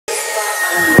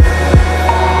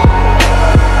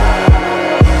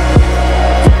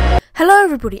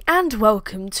everybody and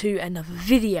welcome to another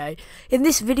video. In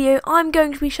this video I'm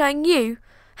going to be showing you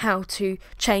how to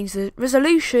change the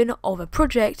resolution of a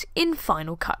project in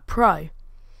Final Cut Pro.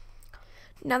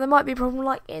 Now there might be a problem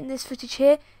like in this footage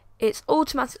here, it's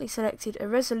automatically selected a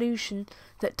resolution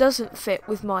that doesn't fit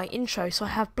with my intro, so I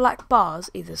have black bars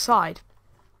either side.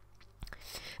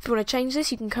 If you want to change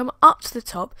this, you can come up to the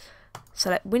top,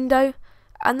 select Window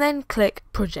and then click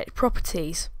Project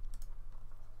Properties.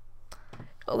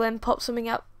 It'll then pop something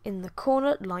up in the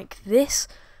corner like this,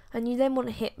 and you then want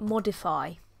to hit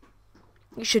Modify.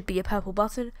 It should be a purple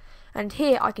button, and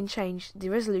here I can change the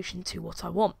resolution to what I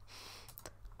want.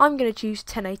 I'm going to choose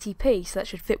 1080p, so that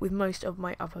should fit with most of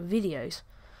my other videos.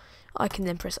 I can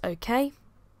then press OK,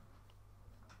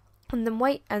 and then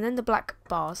wait, and then the black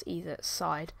bars either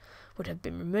side would have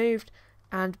been removed,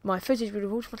 and my footage would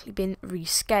have automatically been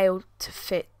rescaled to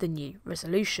fit the new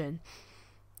resolution.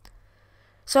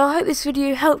 So I hope this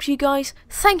video helped you guys.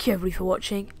 Thank you everybody for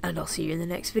watching, and I'll see you in the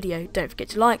next video. Don't forget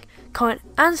to like, comment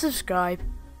and subscribe.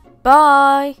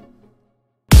 Bye!